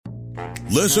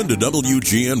Listen to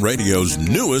WGN Radio's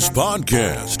newest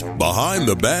podcast, Behind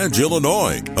the Badge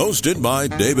Illinois, hosted by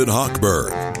David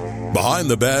Hochberg. Behind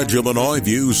the Badge Illinois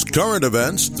views current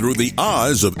events through the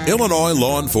eyes of Illinois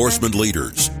law enforcement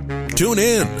leaders. Tune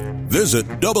in. Visit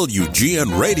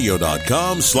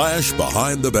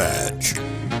WGNRadio.com/Behind the Badge.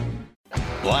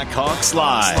 Blackhawks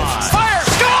Live. Fire!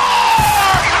 Score!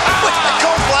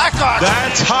 Go Blackhawks!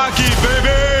 That's hockey, baby!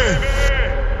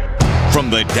 From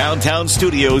the downtown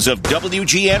studios of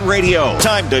WGN Radio,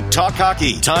 time to talk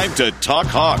hockey, time to talk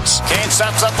Hawks. Kane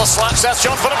sets up the slot, sets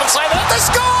Jones, put up inside that. They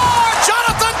score!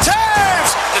 Jonathan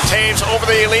Toews! The Toews over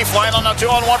the Leaf line on a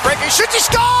 2-on-1 break. He shoots, he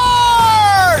scores!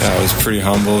 Yeah, I was pretty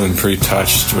humble and pretty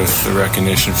touched with the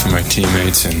recognition from my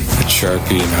teammates and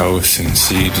Sharpie and House and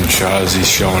Siege and Shawzy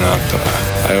showing up.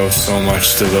 I owe so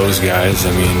much to those guys.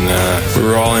 I mean, we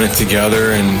were all in it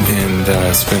together, and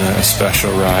it's been a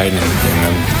special ride, and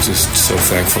I'm just so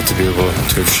thankful to be able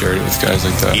to have shared it with guys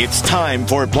like that. It's time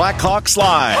for Blackhawks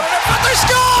Live. They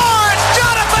score! It's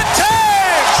Jonathan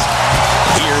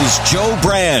Toews! Here's Joe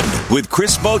Brand with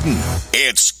Chris Bowden.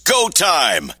 It's go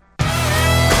time.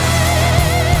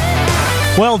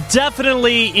 Well,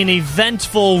 definitely an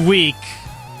eventful week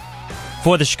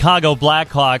for the Chicago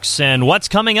Blackhawks. And what's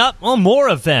coming up? Well, more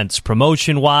events,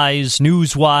 promotion-wise,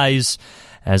 news-wise,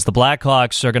 as the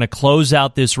Blackhawks are going to close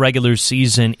out this regular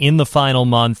season in the final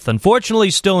month.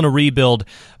 Unfortunately, still in a rebuild,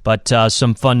 but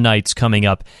some fun nights coming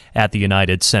up at the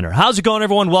United Center. How's it going,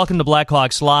 everyone? Welcome to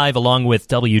Blackhawks Live, along with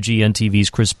WGN TV's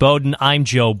Chris Bowden. I'm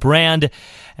Joe Brand,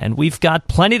 and we've got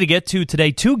plenty to get to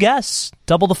today. Two guests,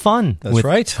 double the fun. That's with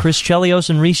right. Chris Chelios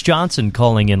and Reese Johnson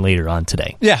calling in later on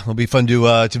today. Yeah, it'll be fun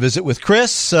to visit with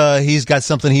Chris. He's got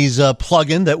something he's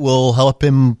plugging that will help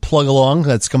him plug along.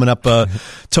 That's coming up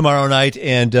tomorrow night.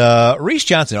 And Reese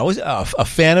Johnson, always a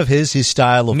fan of his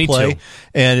style of play. Too.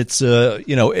 And it's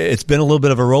it's been a little bit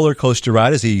of a roller coaster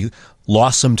ride as he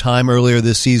lost some time earlier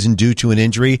this season due to an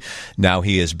injury. Now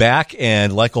he is back,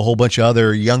 and like a whole bunch of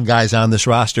other young guys on this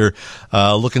roster,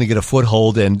 looking to get a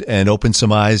foothold and open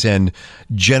some eyes and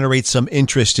generate some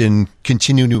interest in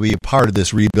continuing to be a part of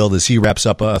this rebuild as he wraps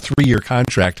up a 3-year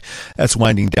contract that's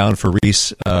winding down for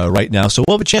Reese right now. So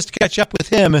we'll have a chance to catch up with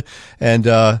him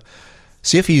and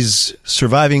see if he's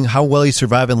surviving, how well he's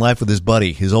surviving life with his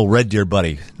buddy, his old Red Deer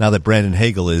buddy, now that Brandon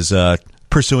Hagel is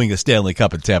pursuing a Stanley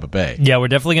Cup in Tampa Bay. Yeah, we're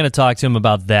definitely going to talk to him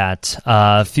about that.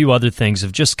 A few other things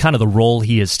of just kind of the role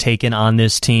he has taken on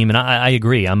this team. And I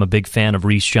agree. I'm a big fan of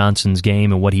Reese Johnson's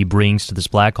game and what he brings to this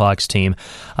Blackhawks team.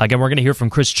 Again, we're going to hear from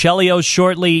Chris Chelios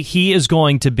shortly. He is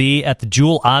going to be at the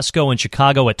Jewel Osco in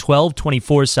Chicago at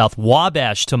 1224 South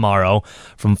Wabash tomorrow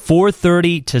from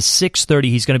 4:30 to 6:30.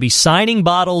 He's going to be signing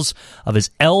bottles of his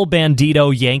El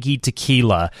Bandito Yankee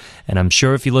Tequila. And I'm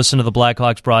sure if you listen to the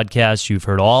Blackhawks broadcast, you've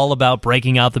heard all about breaking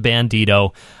out the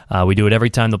Bandito. We do it every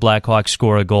time the Blackhawks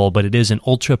score a goal, but it is an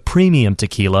ultra-premium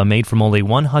tequila made from only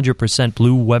 100%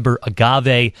 Blue Weber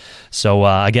agave. So,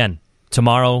 again,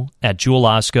 tomorrow at Jewel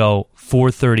Osco,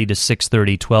 4:30 to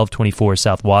 6:30, 1224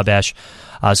 South Wabash.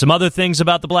 Some other things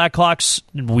about the Blackhawks.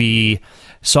 We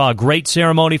saw a great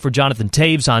ceremony for Jonathan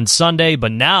Toews on Sunday,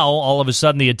 but now, all of a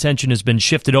sudden, the attention has been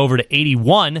shifted over to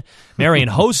 81. Marian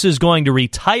Hossa is going to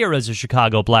retire as a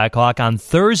Chicago Blackhawk on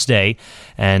Thursday,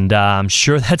 and I'm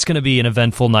sure that's going to be an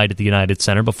eventful night at the United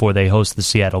Center before they host the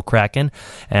Seattle Kraken.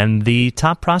 And the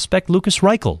top prospect, Lucas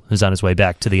Reichel, is on his way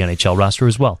back to the NHL roster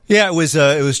as well. Yeah, it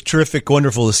was terrific,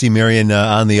 wonderful to see Marian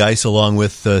on the ice along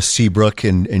with Seabrook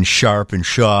and Sharp and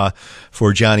Shaw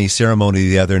for Johnny's ceremony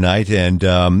the other night. And,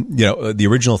 the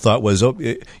original thought was,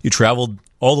 you traveled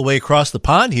all the way across the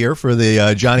pond here for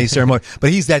the Johnny ceremony.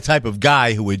 But he's that type of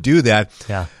guy who would do that.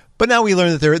 Yeah. But now we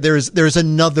learn that there's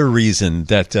another reason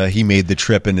that he made the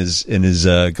trip and is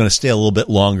going to stay a little bit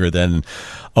longer than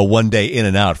a one-day in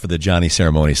and out for the Johnny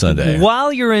ceremony Sunday.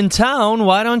 While you're in town,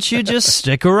 why don't you just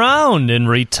stick around and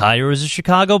retire as a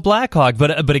Chicago Blackhawk?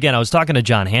 But again, I was talking to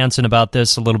John Hansen about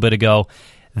this a little bit ago.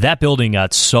 That building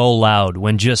got so loud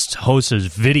when just Hossa's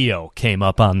video came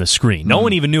up on the screen. No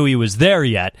one even knew he was there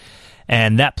yet.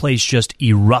 And that place just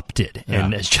erupted. Yeah.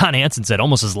 And as John Hansen said,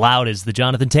 almost as loud as the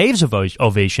Jonathan Toews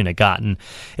ovation had gotten.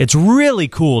 It's really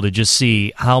cool to just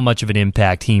see how much of an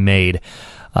impact he made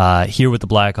here with the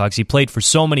Blackhawks. He played for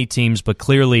so many teams, but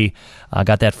clearly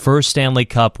got that first Stanley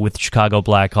Cup with the Chicago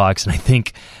Blackhawks. And I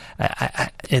think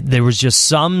there was just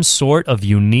some sort of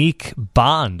unique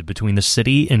bond between the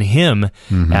city and him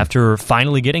after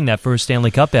finally getting that first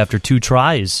Stanley Cup after 2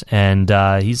 tries. And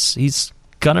he's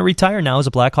going to retire now as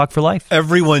a Blackhawk for life.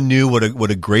 Everyone knew what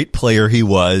a great player he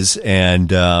was, and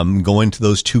going to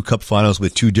those 2 Cup finals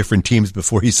with 2 different teams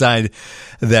before he signed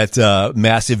that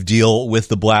massive deal with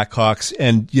the Blackhawks.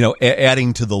 And,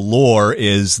 adding to the lore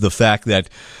is the fact that,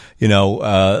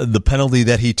 the penalty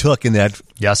that he took in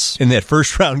that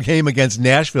first round game against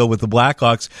Nashville with the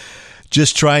Blackhawks,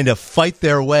 just trying to fight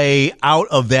their way out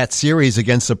of that series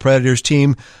against the Predators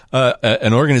team,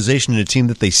 an organization and a team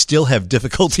that they still have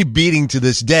difficulty beating to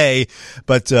this day.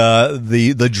 But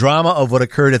the drama of what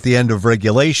occurred at the end of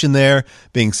regulation there,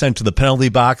 being sent to the penalty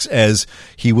box as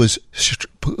he was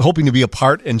hoping to be a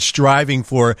part and striving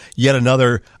for yet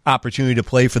another opportunity to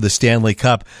play for the Stanley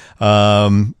Cup.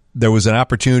 There was an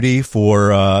opportunity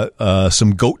for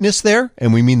some goatness there,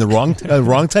 and we mean the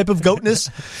wrong type of goatness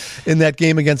in that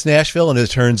game against Nashville. And it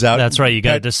turns out that's right. You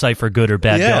got to decipher good or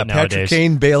bad goat nowadays. Patrick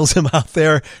Kane bails him out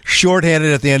there,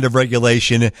 shorthanded at the end of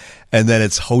regulation, and then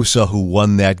it's Hossa who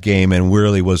won that game and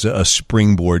really was a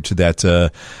springboard to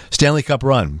that Stanley Cup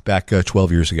run back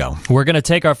 12 years ago. We're going to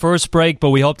take our first break,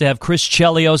 but we hope to have Chris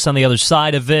Chelios on the other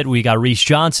side of it. We got Reese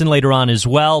Johnson later on as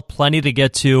well. Plenty to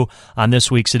get to on this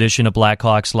week's edition of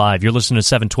Blackhawks Live. You're listening to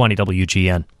 720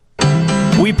 WGN.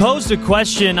 We posed a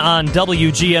question on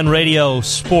WGN Radio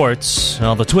Sports,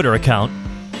 the Twitter account,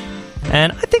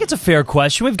 and I think it's a fair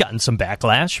question. We've gotten some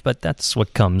backlash, but that's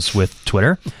what comes with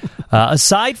Twitter.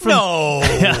 Aside from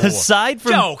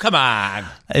Joe, come on.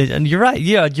 And you're right.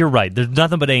 Yeah, you're right. There's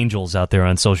nothing but angels out there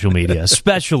on social media,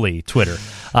 especially Twitter.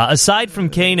 Aside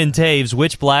from Kane and Taves,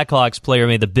 which Blackhawks player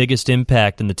made the biggest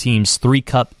impact in the team's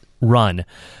 3-Cup run?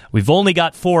 We've only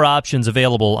got 4 options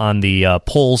available on the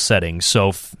poll settings,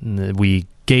 so we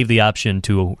gave the option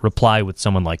to reply with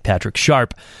someone like Patrick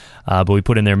Sharp, but we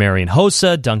put in there Marian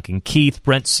Hossa, Duncan Keith,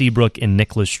 Brent Seabrook, and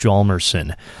Nicholas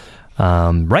Hjalmarsson.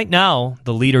 Right now,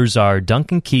 the leaders are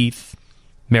Duncan Keith,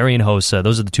 Marian Hossa.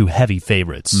 Those are the 2 heavy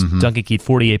favorites. Mm-hmm. Duncan Keith,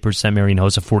 48%, Marian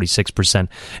Hossa, 46%.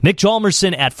 Nick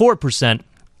Hjalmarsson at 4%,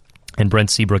 and Brent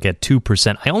Seabrook at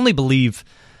 2%. I only believe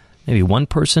maybe one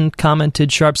person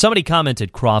commented Sharp. Somebody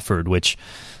commented Crawford, which,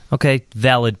 okay,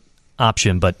 valid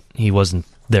option, but he wasn't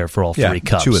there for all 3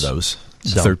 cups. 2 of those.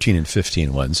 13 and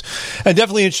 15 ones, and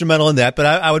definitely instrumental in that. But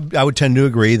I would tend to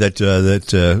agree that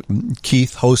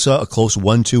Keith Hossa, a close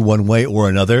 1-2 one way or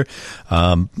another.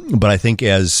 But I think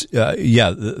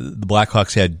the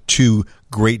Blackhawks had 2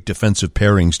 great defensive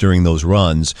pairings during those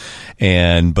runs,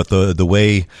 but the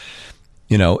way.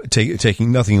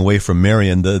 Taking nothing away from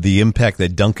Marian, the impact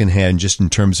that Duncan had just in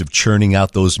terms of churning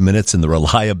out those minutes and the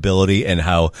reliability and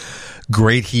how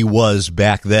great he was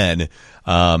back then.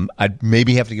 I'd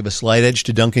maybe have to give a slight edge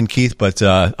to Duncan Keith, but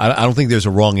I don't think there's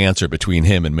a wrong answer between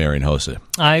him and Marian Hossa.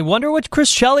 I wonder what Chris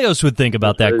Chelios would think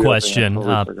about that question.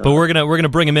 But we're gonna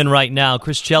bring him in right now.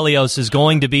 Chris Chelios is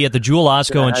going to be at the Jewel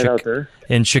Osco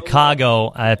in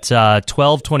Chicago at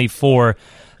 12:24.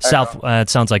 South. It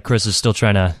sounds like Chris is still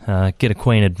trying to get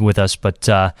acquainted with us, but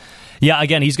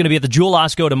again, he's going to be at the Jewel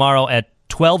Osco tomorrow at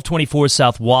 12:24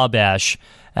 South Wabash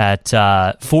at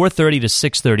 4:30 to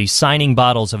 6:30, signing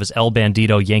bottles of his El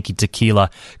Bandito Yankee Tequila.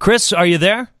 Chris, are you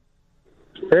there?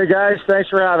 Hey guys, thanks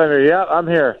for having me. Yeah, I'm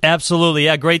here. Absolutely,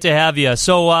 yeah, great to have you.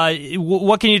 So,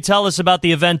 what can you tell us about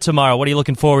the event tomorrow? What are you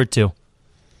looking forward to?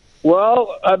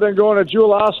 Well, I've been going to Jewel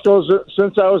Osco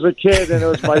since I was a kid, and it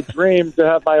was my dream to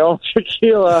have my own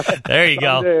tequila. There you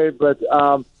someday. Go. But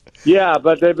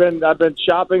I've been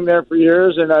shopping there for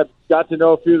years, and I've got to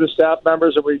know a few of the staff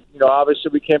members, and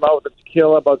obviously we came out with the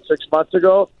tequila about 6 months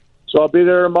ago. So I'll be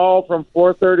there tomorrow from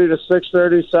 4:30 to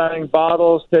 6:30, signing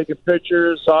bottles, taking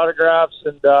pictures, autographs,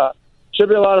 and should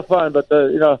be a lot of fun. But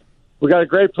we got a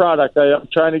great product. I'm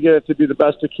trying to get it to be the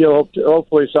best tequila,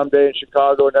 hopefully someday in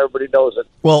Chicago, and everybody knows it.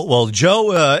 Well,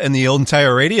 Joe and the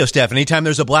entire radio staff, anytime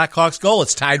there's a Blackhawks goal,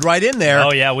 it's tied right in there.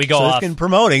 Oh, yeah, we go off. So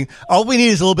promoting. All we need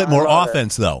is a little bit more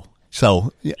offense, though.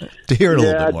 So, to hear it a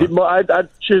little bit more. I'd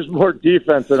choose more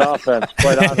defense than offense,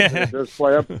 quite honestly, at this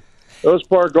point. Those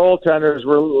poor goaltenders,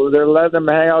 they're letting them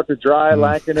hang out to dry,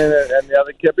 Lankinen and the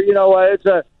other kid. But you know what?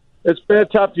 It's been a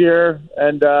tough year,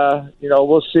 and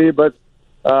we'll see. But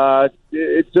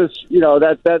it's just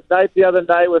that night the other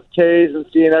night with Taves and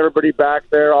seeing everybody back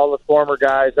there, all the former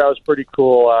guys, that was pretty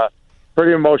cool.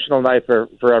 Pretty emotional night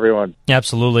for everyone.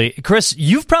 Absolutely. Chris,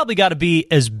 you've probably got to be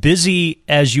as busy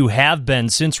as you have been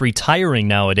since retiring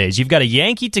nowadays. You've got a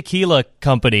Yankee Tequila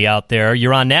company out there.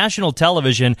 You're on national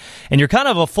television, and you're kind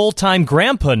of a full-time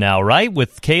grandpa now, right,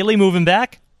 with Kaylee moving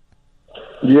back?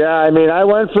 Yeah, I mean, I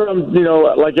went from,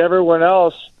 like everyone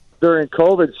else during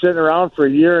COVID, sitting around for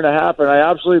a year and a half, and I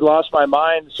absolutely lost my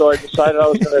mind, so I decided I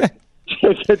was going to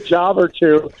take a job or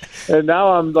two, and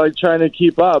now I'm like trying to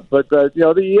keep up. But the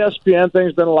ESPN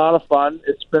thing's been a lot of fun.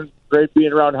 It's been great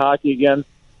being around hockey again.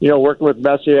 Working with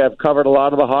Messier, I've covered a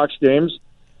lot of the Hawks games,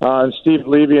 and Steve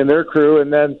Levy and their crew,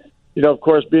 and then of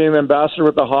course being an ambassador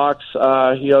with the Hawks.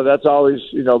 That's always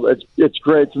it's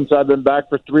great since I've been back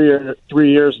for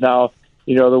 3 years now.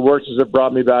 The Works have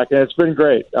brought me back, and it's been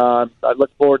great. I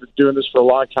look forward to doing this for a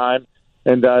long time.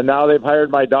 And now they've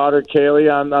hired my daughter,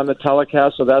 Kaylee, on the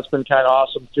telecast, so that's been kind of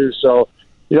awesome, too. So,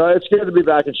 it's good to be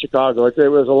back in Chicago. It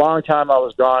was a long time I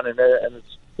was gone, and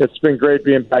it's been great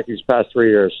being back these past 3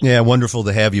 years. Yeah, wonderful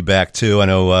to have you back, too. I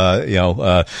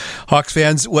know, Hawks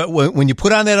fans, when you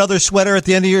put on that other sweater at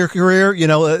the end of your career,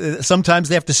 sometimes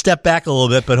they have to step back a little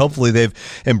bit, but hopefully they've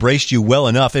embraced you well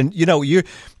enough. And,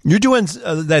 you're doing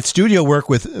that studio work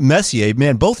with Messier.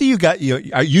 Man, both of you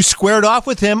you squared off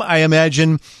with him, I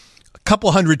imagine,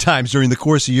 couple hundred times during the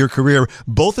course of your career.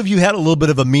 Both of you had a little bit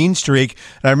of a mean streak.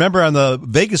 And I remember on the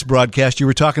Vegas broadcast, you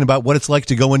were talking about what it's like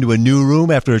to go into a new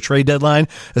room after a trade deadline,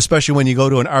 especially when you go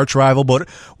to an arch rival. But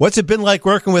what's it been like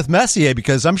working with Messier?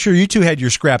 Because I'm sure you two had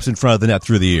your scraps in front of the net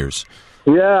through the years.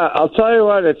 Yeah, I'll tell you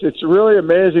what, it's really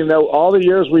amazing that all the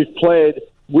years we've played,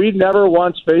 we never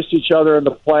once faced each other in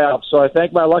the playoffs. So I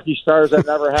thank my lucky stars that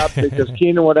never happened, because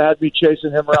Keenan would have had me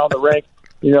chasing him around the rink,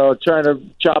 trying to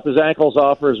chop his ankles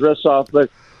off or his wrists off. But,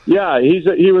 yeah,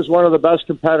 he was one of the best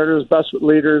competitors, best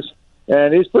leaders,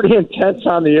 and he's pretty intense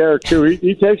on the air, too.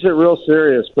 He takes it real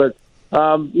serious. But,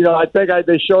 I think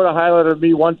they showed a highlight of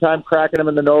me one time cracking him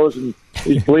in the nose, and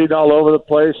he's bleeding all over the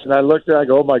place. And I looked at him, I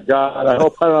go, oh, my God, I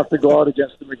hope I don't have to go out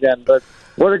against him again. But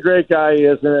what a great guy he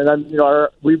is. And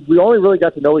we only really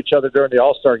got to know each other during the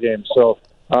All-Star game. So,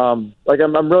 I'm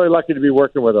really lucky to be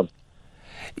working with him.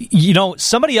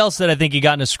 Somebody else that I think he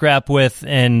got in a scrap with,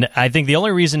 and I think the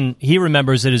only reason he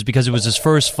remembers it is because it was his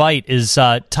first fight, is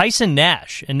Tyson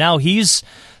Nash. And now he's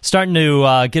starting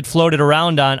to get floated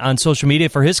around on social media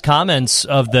for his comments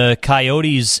of the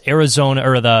Coyotes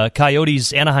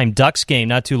Anaheim Ducks game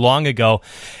not too long ago.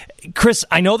 Chris,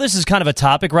 I know this is kind of a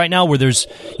topic right now where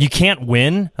you can't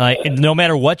win, no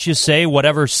matter what you say,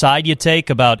 whatever side you take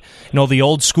about the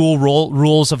old school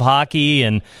rules of hockey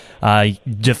and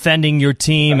defending your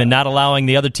team and not allowing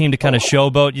the other team to kind of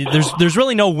showboat. There's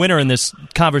really no winner in this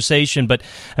conversation. But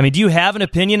I mean, do you have an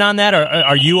opinion on that, or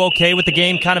are you okay with the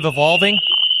game kind of evolving?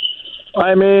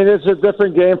 I mean, it's a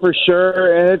different game for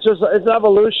sure, and it's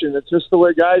evolution. It's just the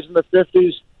way guys in the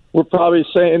 50s were probably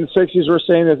saying, in the 60s were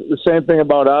saying the same thing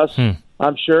about us,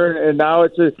 I'm sure. And now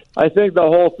I think the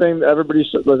whole thing, everybody,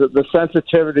 the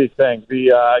sensitivity thing,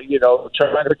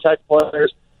 trying to protect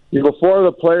players. Before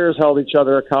the players held each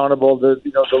other accountable, the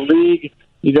league,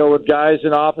 with guys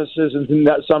in offices and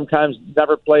sometimes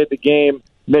never played the game,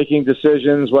 making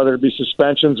decisions, whether it be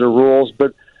suspensions or rules.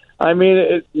 But I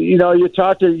mean, you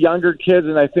talk to younger kids,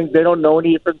 and I think they don't know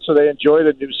any different, so they enjoy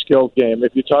the new skilled game.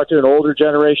 If you talk to an older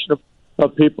generation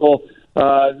of people,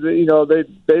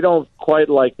 they don't quite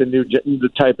like the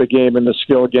type of game and the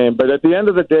skill game. But at the end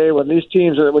of the day, when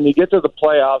you get to the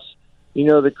playoffs,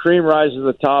 the cream rises to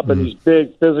the top, and these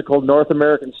big physical North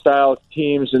American style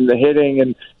teams and the hitting,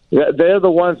 and they're the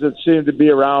ones that seem to be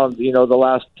around, the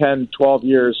last 10, 12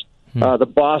 years. The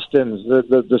Bostons,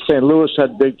 the St. Louis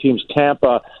had big teams,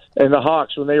 Tampa, and the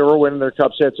Hawks, when they were winning their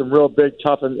cups, they had some real big,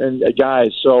 tough and guys.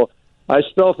 So I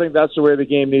still think that's the way the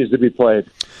game needs to be played.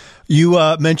 You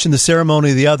mentioned the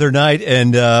ceremony the other night,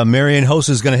 and Marian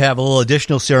Hossa is going to have a little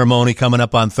additional ceremony coming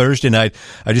up on Thursday night.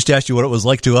 I just asked you what it was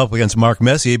like to go up against Mark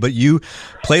Messier, but you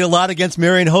played a lot against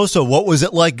Marian Hossa. What was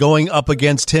it like going up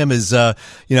against him as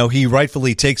he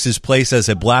rightfully takes his place as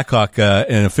a Blackhawk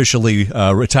and officially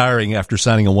retiring after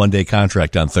signing a one-day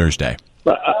contract on Thursday?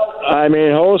 I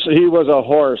mean, Hossa, he was a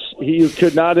horse. You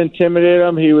could not intimidate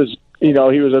him. He was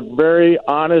a very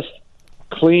honest,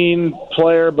 clean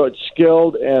player, but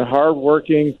skilled and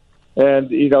hardworking.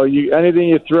 And anything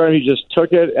you threw him, he just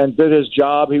took it and did his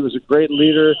job. He was a great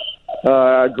leader,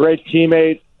 a great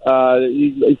teammate.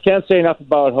 You can't say enough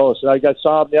about Hossa. I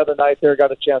saw him the other night there,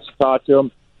 got a chance to talk to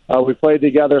him. We played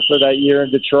together for that year in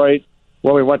Detroit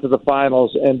when we went to the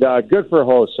finals, and good for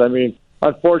Hossa. I mean,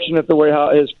 unfortunate the way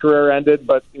how his career ended,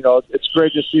 but it's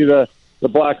great to see the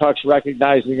Blackhawks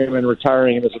recognizing him and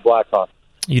retiring him as a Blackhawk.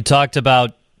 You talked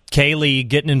about Kaylee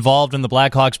getting involved in the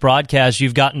Blackhawks broadcast.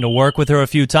 You've gotten to work with her a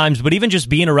few times, but even just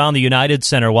being around the United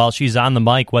Center while she's on the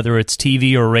mic, whether it's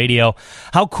TV or radio,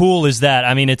 how cool is that?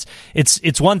 I mean,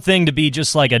 it's one thing to be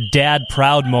just like a dad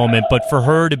proud moment, but for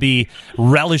her to be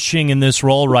relishing in this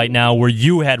role right now where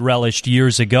you had relished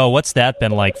years ago, what's that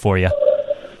been like for you?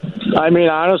 I mean,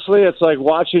 honestly, it's like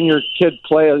watching your kid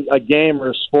play a game or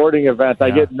a sporting event. Yeah.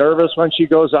 I get nervous when she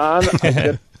goes on.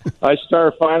 I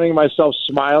started finding myself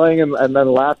smiling and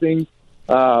then laughing.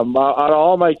 Out of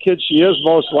all my kids, she is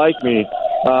most like me.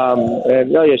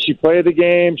 She played the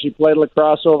game. She played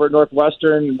lacrosse over at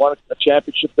Northwestern and won a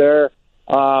championship there.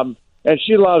 And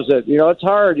she loves it. It's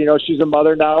hard. She's a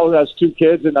mother now, has 2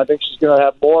 kids, and I think she's going to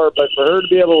have more. But for her to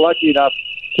be lucky enough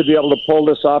to be able to pull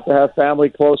this off, to have family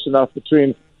close enough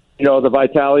between, the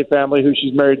Vitale family, who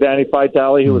she's married, Danny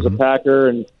Vitale, who was a Packer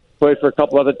and played for a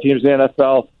couple other teams in the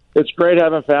NFL. It's great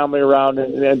having family around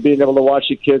and being able to watch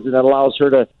the kids, and it allows her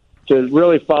to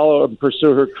really follow and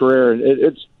pursue her career.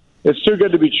 It's too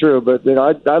good to be true, but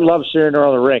I love seeing her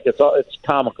on the rink. It's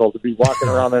comical to be walking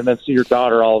around there and then see your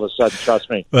daughter all of a sudden. Trust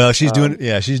me. Well, she's doing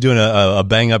a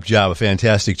bang up job, a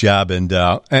fantastic job, and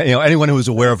anyone who was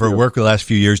aware of her work the last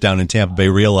few years down in Tampa Bay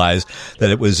realized that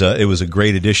it was a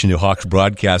great addition to Hawks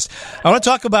broadcast. I want to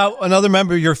talk about another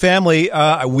member of your family.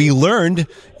 We learned,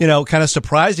 kind of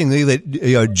surprisingly,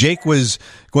 that Jake was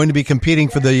going to be competing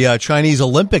for the Chinese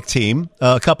Olympic team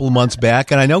a couple of months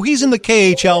back, and I know he's in the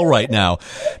KHL right now.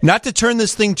 Not to turn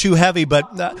this thing too heavy, but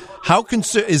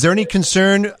is there any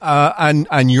concern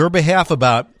on your behalf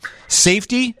about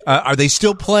safety? Are they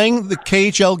still playing the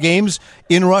KHL games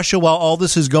in Russia while all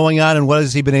this is going on, and what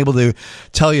has he been able to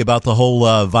tell you about the whole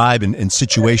vibe and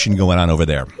situation going on over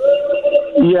there?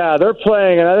 Yeah, they're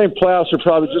playing, and I think playoffs are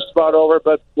probably just about over,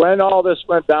 but when all this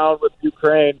went down with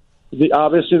Ukraine,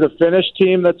 obviously the Finnish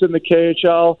team that's in the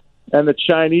KHL and the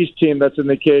Chinese team that's in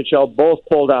the KHL both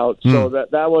pulled out. So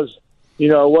that was, it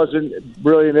wasn't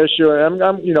really an issue. And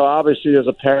I'm obviously as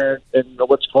a parent and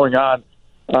what's going on,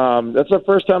 that's the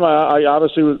first time I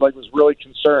obviously was really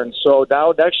concerned. So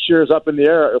now next year is up in the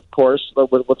air, of course,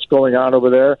 with what's going on over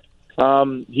there.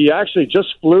 He actually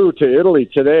just flew to Italy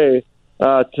today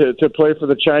to play for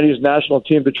the Chinese national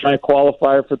team to try and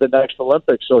qualify for the next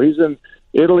Olympics. So he's in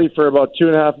Italy for about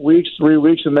 2.5 weeks, 3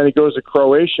 weeks, and then he goes to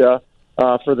Croatia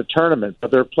for the tournament. But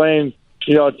they're playing,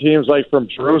 teams like from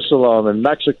Jerusalem and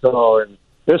Mexico and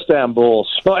Istanbul.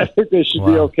 So I think they should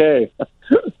be okay.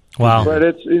 Wow. But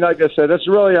it's, like I said, it's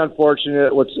really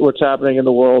unfortunate what's happening in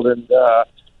the world. And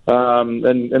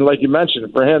like you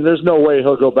mentioned, for him, there's no way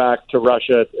he'll go back to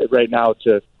Russia right now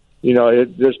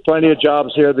there's plenty of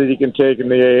jobs here that he can take in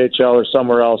the AHL or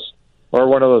somewhere else or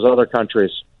one of those other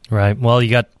countries. Right. Well, you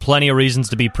got plenty of reasons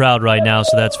to be proud right now,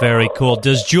 so that's very cool.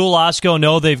 Does Jewel Osco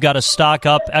know they've got to stock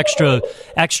up extra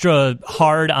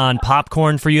hard on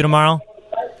popcorn for you tomorrow?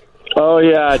 Oh,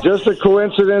 yeah. Just a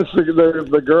coincidence.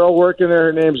 The girl working there,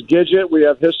 her name's Gidget. We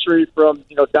have history from,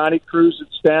 Donnie Cruz at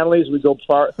Stanley's. We go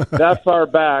that far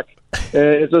back.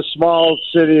 It's a small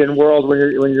city and world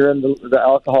when you're in the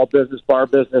alcohol business, bar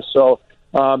business. So,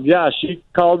 she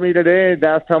called me today and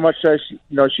asked how much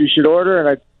she should order, and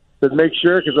I said make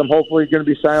sure, because I'm hopefully going to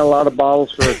be signing a lot of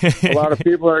bottles for a lot of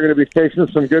people who are going to be tasting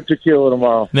some good tequila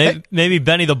tomorrow. Maybe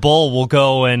Benny the Bull will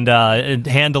go and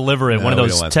hand deliver it, one of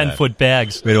those 10-foot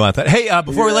bags. We don't want that. Hey,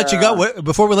 before we let you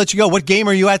go, what game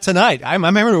are you at tonight? I'm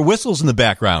hearing whistles in the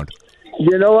background.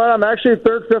 You know what? I'm actually at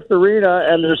Third Fifth Arena,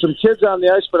 and there's some kids on the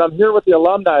ice, but I'm here with the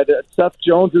alumni. Seth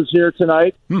Jones is here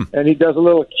tonight, and he does a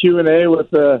little Q&A with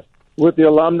the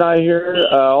alumni here,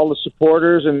 all the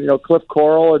supporters, and Cliff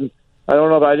Coral. And I don't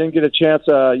know if I didn't get a chance.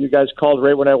 You guys called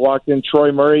right when I walked in.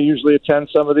 Troy Murray usually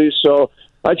attends some of these, so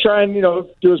I try and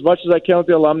do as much as I can with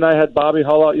the alumni. I had Bobby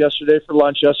Hull out yesterday for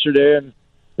lunch yesterday, and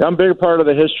I'm a big part of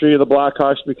the history of the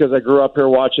Blackhawks because I grew up here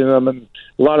watching them and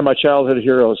a lot of my childhood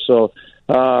heroes. So.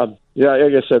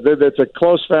 Like I said, it's a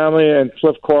close family, and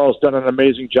Cliff Coral's done an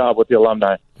amazing job with the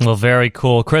alumni. Well, very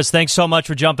cool. Chris, thanks so much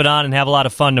for jumping on, and have a lot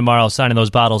of fun tomorrow signing those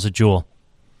bottles at Jewel.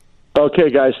 Okay,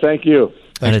 guys. Thank you.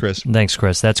 Thanks, Chris. Thanks,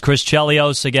 Chris. That's Chris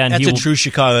Chelios again. That's a true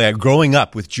Chicago guy, growing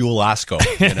up with Jewel Osco.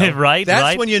 Right?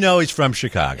 That's when you know he's from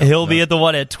Chicago. He'll be at the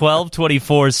one at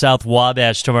 1224 South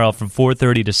Wabash tomorrow from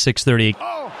 4:30 to 6:30.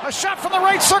 Oh, a shot from the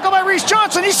right circle by Reese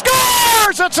Johnson. He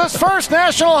scores! It's his first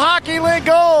National Hockey League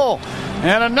goal.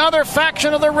 And another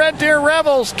faction of the Red Deer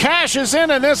Rebels cashes in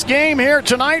this game here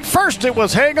tonight. First it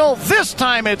was Hagel. This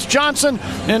time it's Johnson.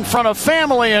 In front of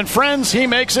family and friends, he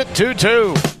makes it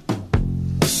 2-2.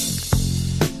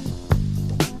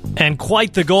 And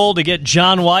quite the goal to get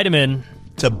John Weideman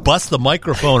to bust the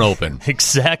microphone open.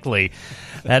 Exactly.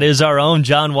 That is our own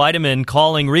John Weideman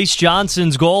calling Reese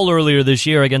Johnson's goal earlier this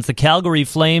year against the Calgary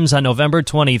Flames on November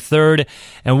 23rd.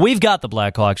 And we've got the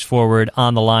Blackhawks forward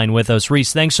on the line with us.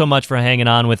 Reese, thanks so much for hanging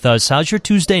on with us. How's your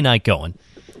Tuesday night going?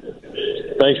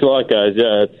 Thanks a lot, guys.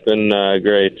 Yeah, it's been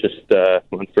great. Just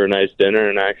went for a nice dinner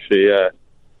and actually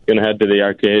going to head to the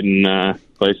arcade and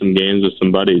play some games with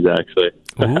some buddies, actually.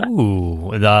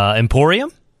 Ooh, the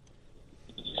Emporium?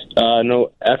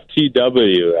 No,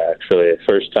 FTW, actually.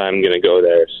 First time I'm going to go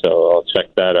there, so I'll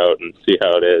check that out and see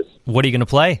how it is. What are you going to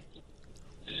play?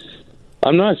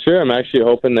 I'm not sure. I'm actually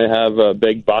hoping they have a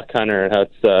big buck hunter.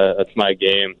 That's my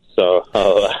game, so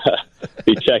I'll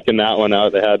be checking that one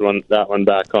out. They had that one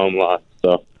back home lost.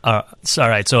 So. All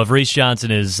right. So if Reese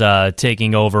Johnson is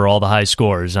taking over all the high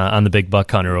scores on the big buck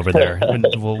hunter over there,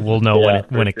 we'll know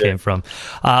when it came from.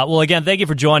 Well, again, thank you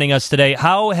for joining us today.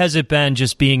 How has it been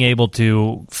just being able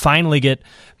to finally get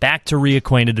back to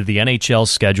reacquainted to the NHL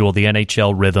schedule, the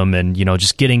NHL rhythm, and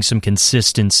just getting some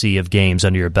consistency of games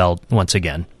under your belt once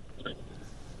again?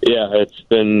 Yeah, it's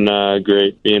been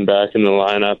great being back in the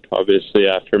lineup. Obviously,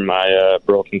 after my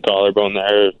broken collarbone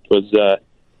there, it was a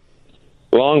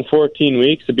long 14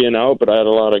 weeks of being out, but I had a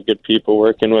lot of good people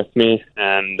working with me,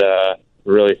 and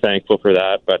really thankful for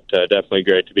that. But definitely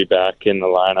great to be back in the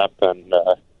lineup, and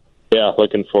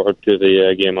looking forward to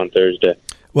the game on Thursday.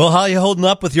 Well, how are you holding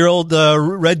up with your old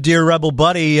Red Deer Rebel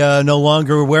buddy no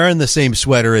longer wearing the same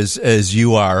sweater as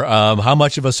you are? How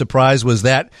much of a surprise was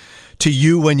that to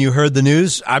you when you heard the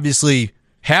news? Obviously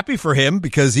happy for him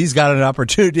because he's got an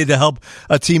opportunity to help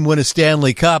a team win a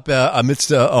Stanley Cup amidst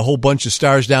a whole bunch of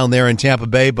stars down there in Tampa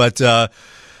Bay. But how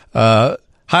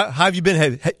have you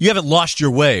been? You haven't lost your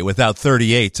way without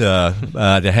 38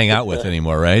 to hang out with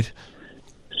anymore, right?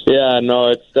 Yeah, no,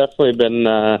 it's definitely been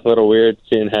a little weird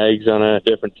seeing Hags on a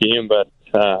different team, but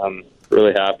I'm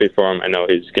really happy for him. I know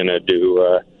he's going to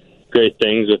do great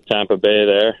things with Tampa Bay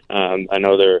there. I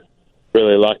know they're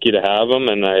really lucky to have him,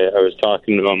 and I was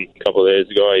talking to him a couple of days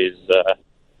ago.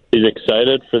 He's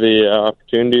excited for the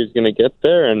opportunity he's going to get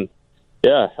there, and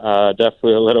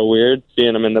definitely a little weird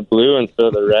seeing him in the blue instead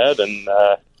of the red, and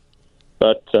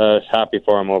but happy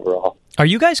for him overall. Are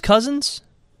you guys cousins?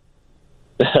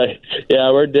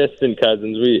 Yeah, we're distant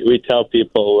cousins. We tell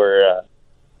people we're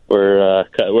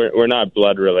not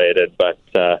blood related, but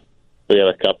we got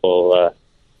a couple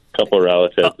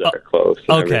relatives that are close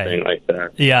and everything like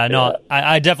that. Yeah, no,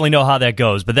 I definitely know how that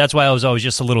goes, but that's why I was always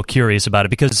just a little curious about it,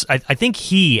 because I think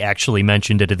he actually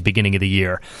mentioned it at the beginning of the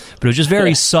year, but it was just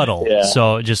very subtle,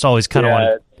 so just always kind of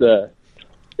wanted...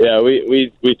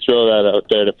 we throw that out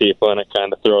there to people, and it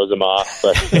kind of throws them off,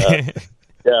 but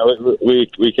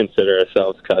we consider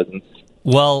ourselves cousins.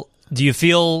 Well, do you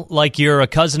feel like you're a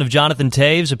cousin of Jonathan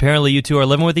Toews? Apparently you two are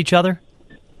living with each other?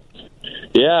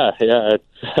 Yeah, it's...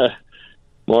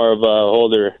 more of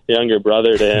a younger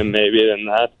brother to him maybe than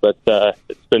that, but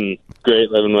it's been great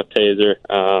living with Taser.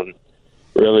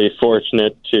 Really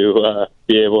fortunate to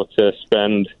be able to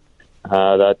spend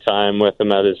that time with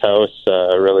him at his house.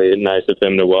 Really nice of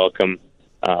him to welcome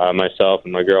myself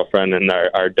and my girlfriend and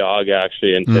our dog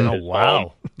actually into his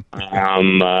home.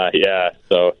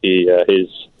 So he's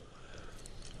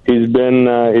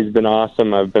been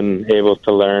awesome. I've been able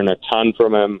to learn a ton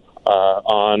from him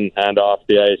on and off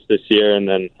the ice this year, and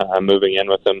then moving in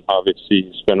with him, obviously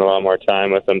you spend a lot more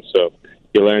time with him, so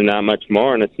you learn that much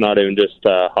more, and it's not even just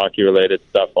hockey-related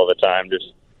stuff all the time,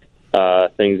 just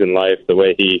things in life, the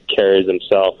way he carries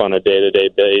himself on a day-to-day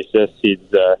basis. He's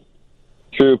a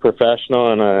true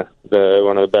professional and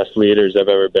one of the best leaders I've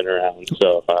ever been around,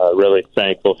 so really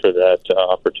thankful for that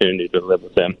opportunity to live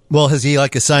with him. Well, has he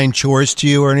assigned chores to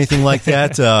you or anything like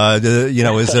that? Do you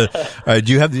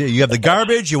have the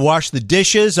garbage? You wash the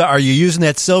dishes? Are you using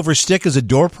that silver stick as a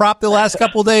door prop the last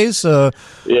couple of days? I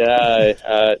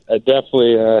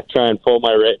definitely try and pull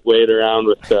my weight around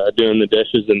with doing the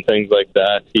dishes and things like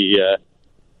that. He's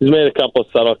made a couple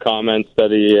subtle comments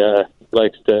that he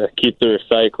likes to keep the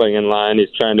recycling in line.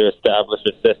 He's trying to establish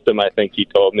a system, I think he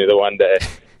told me the one day,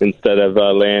 instead of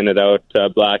laying it out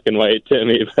black and white to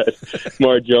me, but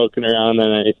more joking around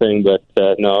than anything. But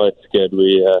no, it's good.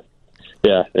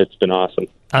 It's been awesome.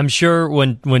 I'm sure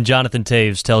when Jonathan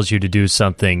Toews tells you to do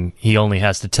something, he only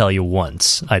has to tell you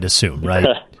once, I'd assume, right?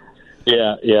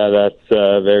 Yeah, that's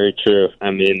very true.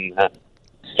 I mean, I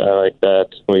like that.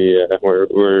 We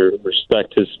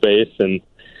respect his space and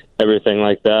everything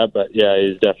like that, but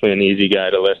he's definitely an easy guy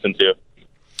to listen to.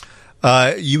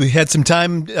 You had some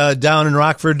time down in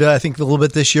Rockford, I think a little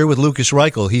bit this year with Lucas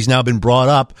Reichel. He's now been brought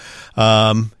up,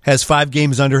 has 5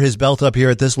 games under his belt up here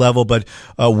at this level, but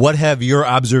what have your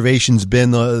observations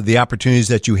been, the opportunities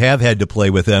that you have had to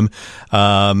play with him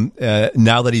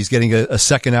now that he's getting a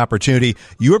second opportunity?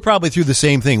 You were probably through the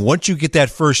same thing. Once you get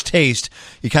that first taste,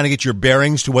 you kind of get your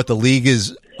bearings to what the league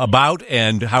is about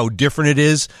and how different it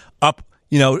is up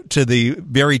to the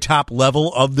very top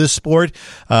level of this sport.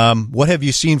 What have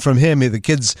you seen from him? The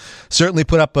kid's certainly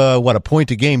put up a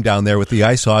point a game down there with the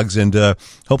Ice Hogs, and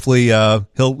hopefully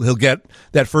he'll get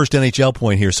that first NHL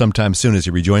point here sometime soon as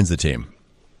he rejoins the team.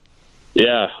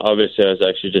 Yeah, obviously I was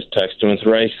actually just texting with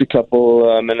Rice a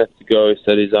couple minutes ago. He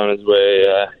said he's on his way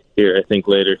here, I think,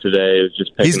 later today. He was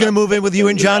just He's going to move in with you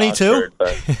and Johnny, too?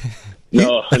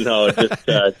 No, just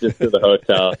to the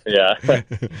hotel. Yeah,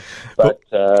 but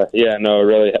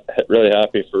really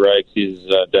happy for Rice. He's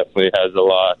definitely has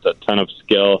a ton of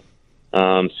skill.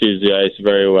 Sees the ice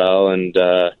very well, and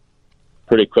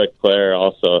pretty quick player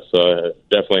also. So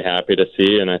definitely happy to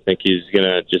see, and I think he's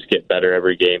gonna just get better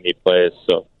every game he plays.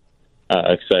 So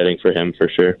exciting for him for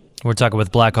sure. We're talking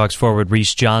with Blackhawks forward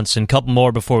Reese Johnson. Couple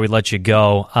more before we let you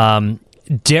go.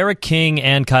 Derek King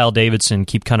and Kyle Davidson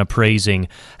keep kind of praising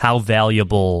how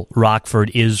valuable Rockford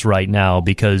is right now,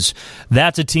 because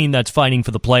that's a team that's fighting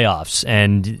for the playoffs,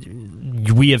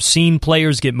 and we have seen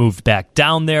players get moved back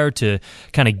down there to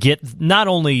kind of get not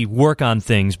only work on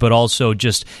things but also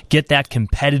just get that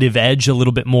competitive edge a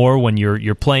little bit more when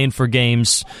you're playing for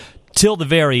games till the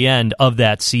very end of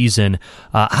that season.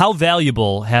 How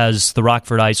valuable has the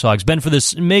Rockford IceHogs been for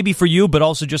this, maybe for you, but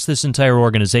also just this entire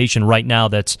organization right now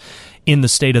that's in the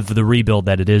state of the rebuild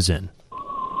that it is in?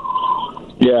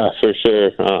 Yeah, for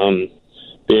sure.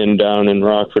 Being down in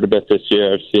Rockford a bit this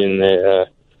year, I've seen they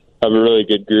have a really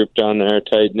good group down there,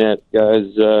 tight-knit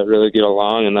guys, really get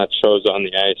along, and that shows on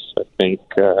the ice. I think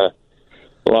a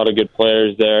lot of good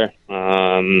players there.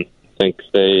 I think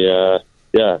they,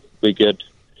 be good.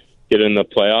 Get in the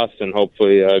playoffs and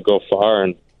hopefully go far,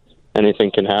 and anything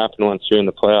can happen once you're in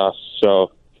the playoffs.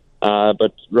 So,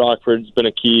 but Rockford's been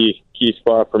a key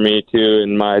spot for me too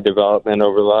in my development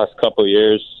over the last couple of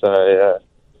years. I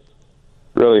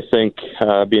really think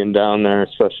being down there,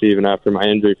 especially even after my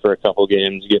injury for a couple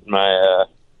games, getting my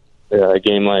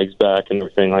game legs back and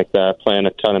everything like that, playing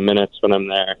a ton of minutes when I'm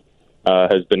there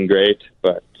has been great.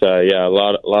 But a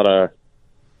lot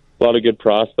of good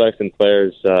prospects and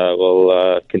players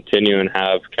will continue and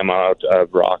have come out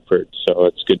of Rockford, so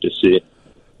it's good to see.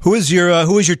 Who is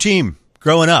your team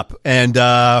growing up, and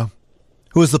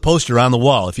who was the poster on the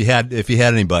wall? If you had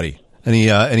anybody, any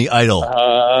idol?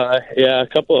 A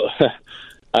couple.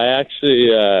 I actually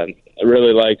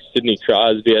really liked Sidney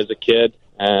Crosby as a kid,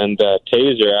 and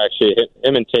Taser. Actually,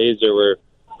 him and Taser were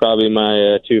probably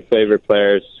my two favorite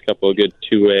players. A couple of good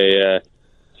two-way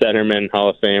centerman, Hall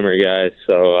of Famer guys.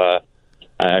 So I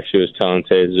actually was telling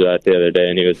Taser that the other day,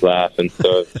 and he was laughing.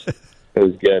 So it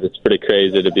was good. It's pretty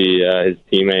crazy to be his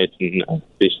teammates and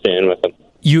be staying with him.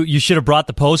 You should have brought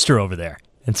the poster over there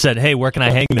and said, "Hey, where can I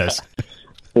hang this?"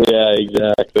 Yeah,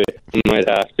 exactly. Might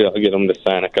have to. I'll get him to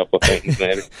sign a couple things,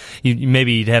 maybe.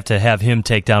 Maybe you'd have to have him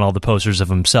take down all the posters of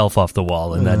himself off the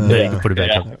wall, and then you can put it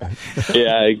back up.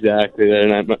 Yeah, exactly.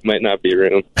 There might not be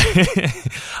room. All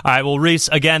right, well, Reese,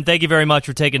 again, thank you very much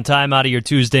for taking time out of your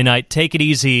Tuesday night. Take it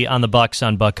easy on the Bucks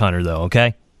on Buck Hunter, though,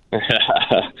 okay?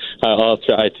 I'll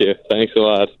try to. Thanks a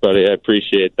lot, buddy. I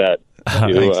appreciate that. Have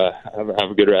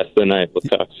a good rest of the night. We'll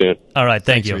talk soon. All right,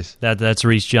 thanks you. Reese. That's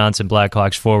Reese Johnson,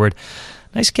 Blackhawks forward.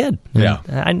 Nice kid. Yeah,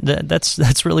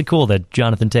 that's really cool that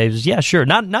Jonathan Toews. Yeah, sure.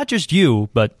 Not just you,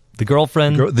 but the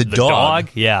girlfriend, the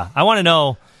dog. Yeah, I want to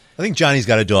know. I think Johnny's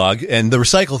got a dog, and the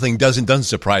recycle thing doesn't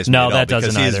surprise me. No, at all, that doesn't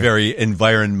because he is very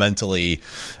environmentally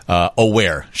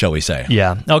aware, shall we say?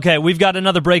 Yeah. Okay, we've got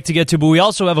another break to get to, but we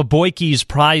also have a Boykey's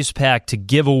prize pack to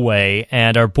give away,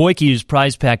 and our Boykey's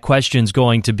prize pack question is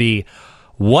going to be: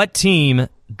 what team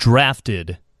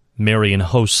drafted Marian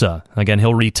Hossa? Again,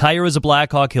 he'll retire as a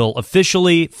Blackhawk. He'll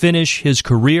officially finish his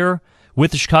career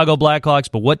with the Chicago Blackhawks,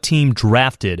 but what team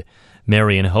drafted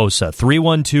Marian Hossa?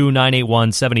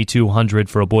 312-981-7200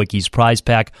 for a Boykey's prize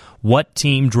pack. What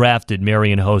team drafted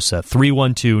Marian Hossa?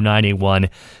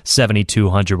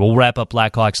 312-981-7200. We'll wrap up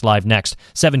Blackhawks Live next.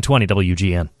 720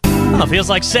 WGN. Oh, feels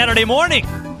like Saturday morning.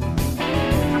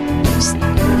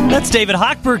 That's David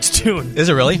Hochberg's tune. Is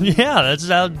it really? Yeah, that's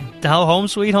how Home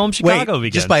Sweet Home Chicago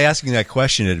begins. Just by asking that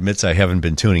question, it admits I haven't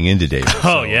been tuning in today.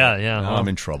 Oh, yeah. Well, I'm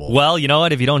in trouble. Well, you know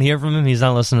what? If you don't hear from him, he's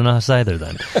not listening to us either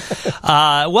then.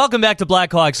 Welcome back to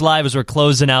Blackhawks Live as we're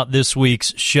closing out this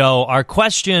week's show. Our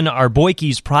question, our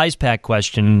Boykey's prize pack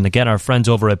question, and again, our friends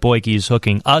over at Boykey's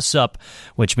hooking us up,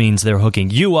 which means they're hooking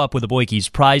you up with a Boykey's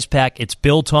prize pack. It's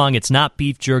biltong. It's not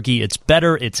beef jerky. It's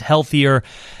better. It's healthier.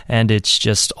 And it's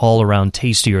just all around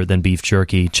tastier than beef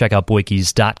jerky. Check out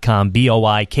Boykeys.com,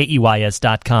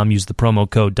 BOYKEYS.com. Use the promo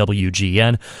code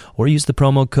WGN or use the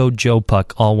promo code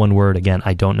JoePuck, all one word. Again,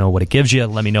 I don't know what it gives you.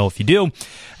 Let me know if you do.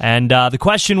 And the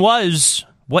question was,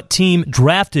 what team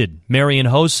drafted Marian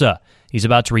Hossa? He's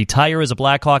about to retire as a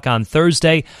Blackhawk on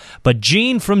Thursday. But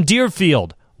Gene from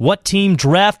Deerfield, what team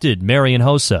drafted Marian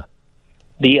Hossa?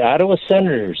 The Ottawa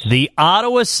Senators. The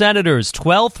Ottawa Senators,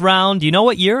 12th round. Do you know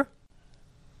what year?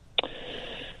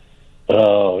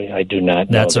 Oh, I do not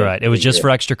know. That's all right. It was just for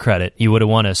extra credit. You would have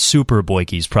won a Super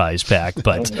Boyke's prize pack,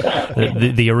 but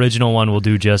the original one will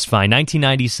do just fine.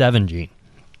 1997, Gene.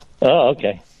 Oh,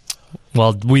 okay.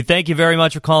 Well, we thank you very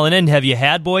much for calling in. Have you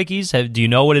had Boyke's? Do you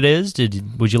know what it is?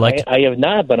 Would you like to? I have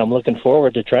not, but I'm looking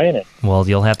forward to trying it. Well,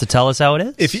 you'll have to tell us how it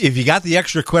is. If you got the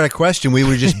extra credit question, we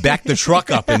would just back the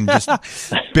truck up and just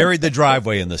buried the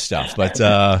driveway in the stuff. But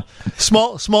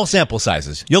small sample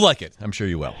sizes. You'll like it. I'm sure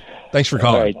you will. Thanks for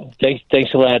calling. All right.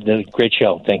 Thanks a lot. Great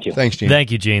show. Thank you. Thanks, Gene. Thank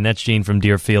you, Gene. That's Gene from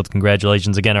Deerfield.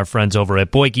 Congratulations again, our friends over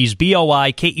at Boyke's,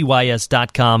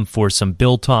 BOIKEYS.com for some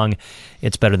biltong.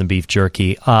 It's better than beef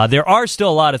jerky. There are still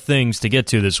a lot of things to get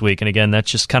to this week, and again,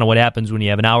 that's just kind of what happens when you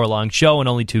have an hour-long show and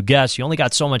only 2 guests. You only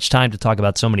got so much time to talk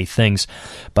about so many things.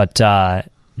 But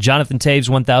Jonathan Toews'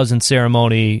 1,000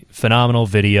 ceremony, phenomenal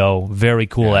video, very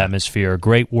cool atmosphere,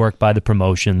 great work by the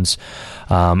promotions.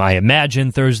 I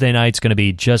imagine Thursday night's going to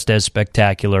be just as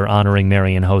spectacular, honoring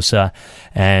Marian Hossa.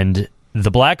 And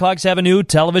the Blackhawks have a new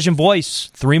television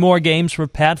voice. 3 more games for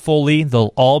Pat Foley.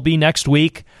 They'll all be next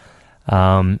week.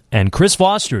 And Chris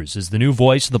Fosters is the new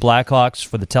voice of the Blackhawks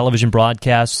for the television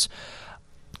broadcasts.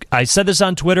 I said this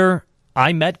on Twitter.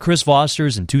 I met Chris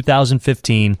Fosters in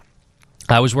 2015.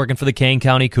 I was working for the Kane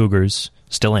County Cougars.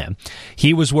 Still am.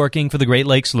 He was working for the Great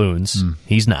Lakes Loons.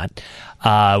 He's not.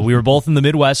 We were both in the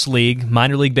Midwest League,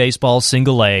 minor league baseball,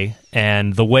 single A.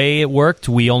 And the way it worked,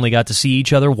 we only got to see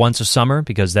each other once a summer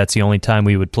because that's the only time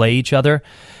we would play each other.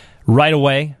 Right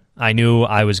away, I knew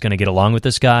I was going to get along with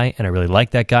this guy, and I really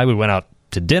liked that guy. We went out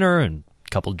to dinner and a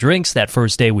couple drinks that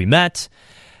first day we met.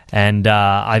 And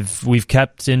we've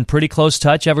kept in pretty close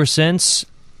touch ever since.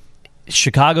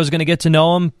 Chicago's going to get to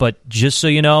know him, but just so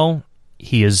you know,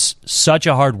 he is such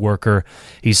a hard worker.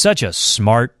 He's such a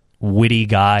smart, witty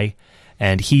guy,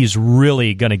 and he's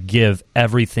really going to give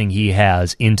everything he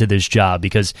has into this job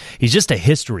because he's just a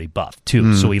history buff,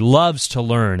 too. So he loves to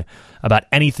learn about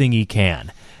anything he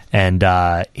can. And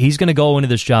he's going to go into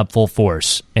this job full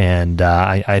force, and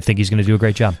I think he's going to do a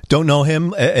great job. Don't know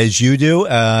him as you do,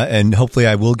 and hopefully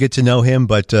I will get to know him,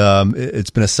 but it's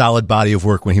been a solid body of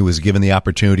work when he was given the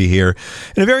opportunity here.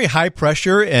 In a very high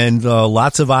pressure and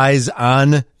lots of eyes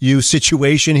on you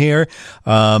situation here.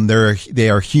 They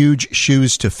are huge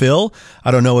shoes to fill.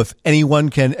 I don't know if anyone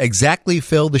can exactly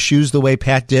fill the shoes the way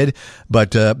Pat did,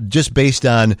 but just based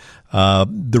on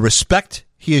the respect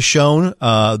he has shown,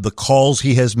 the calls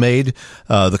he has made,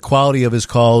 the quality of his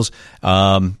calls.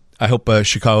 I hope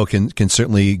Chicago can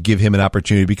certainly give him an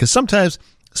opportunity because sometimes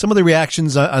some of the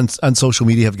reactions on social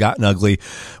media have gotten ugly.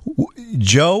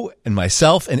 Joe and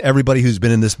myself and everybody who's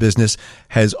been in this business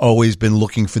has always been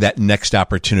looking for that next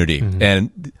opportunity. Mm-hmm.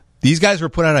 And these guys were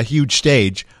put on a huge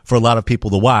stage for a lot of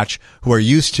people to watch who are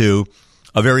used to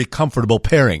a very comfortable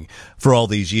pairing for all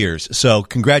these years. So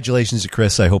congratulations to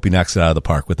Chris. I hope he knocks it out of the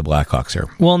park with the Blackhawks here.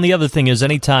 Well, and the other thing is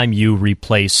anytime you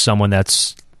replace someone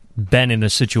that's been in a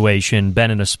situation,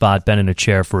 been in a spot, been in a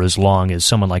chair for as long as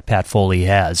someone like Pat Foley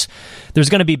has, there's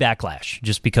going to be backlash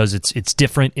just because it's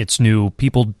different, it's new.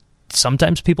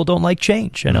 Sometimes people don't like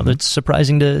change. I know that's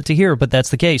surprising to hear, but that's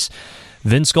the case.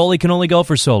 Vin Scully can only go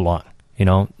for so long. You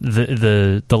know,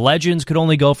 the legends could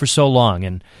only go for so long,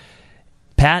 and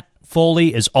Pat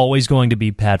Foley is always going to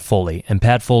be Pat Foley, and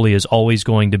Pat Foley is always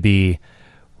going to be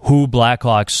who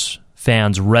Blackhawks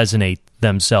fans resonate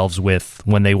themselves with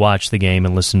when they watch the game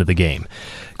and listen to the game.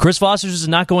 Chris Fosters is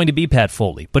not going to be Pat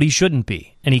Foley, but he shouldn't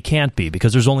be, and he can't be,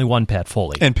 because there's only one Pat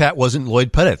Foley. And Pat wasn't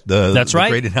Lloyd Pettit, the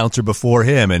great announcer before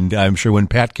him, and I'm sure when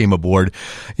Pat came aboard,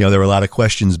 there were a lot of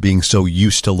questions being so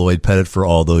used to Lloyd Pettit for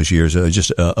all those years.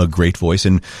 Just a great voice,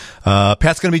 and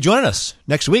Pat's going to be joining us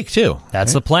next week, too.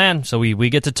 That's the plan, so we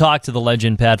get to talk to the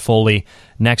legend Pat Foley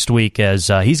next week, as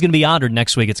he's going to be honored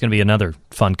next week. It's going to be another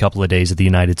fun couple of days at the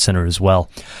United Center as well.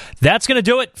 That's going to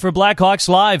do it for Blackhawks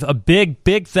Live. A big,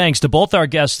 big thanks to both our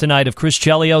guests tonight of Chris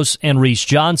Chelios and Reese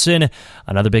Johnson.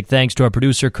 Another big thanks to our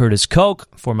producer, Curtis Koch.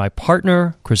 For my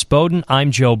partner, Chris Bowden,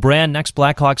 I'm Joe Brand. Next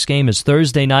Blackhawks game is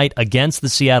Thursday night against the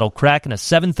Seattle Kraken, a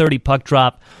 7:30 puck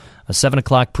drop, a 7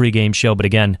 o'clock pregame show. But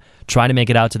again, try to make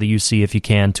it out to the UC if you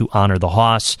can to honor the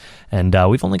Hoss. And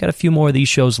we've only got a few more of these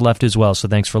shows left as well, so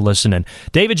thanks for listening.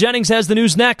 David Jennings has the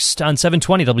news next on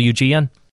 720 WGN.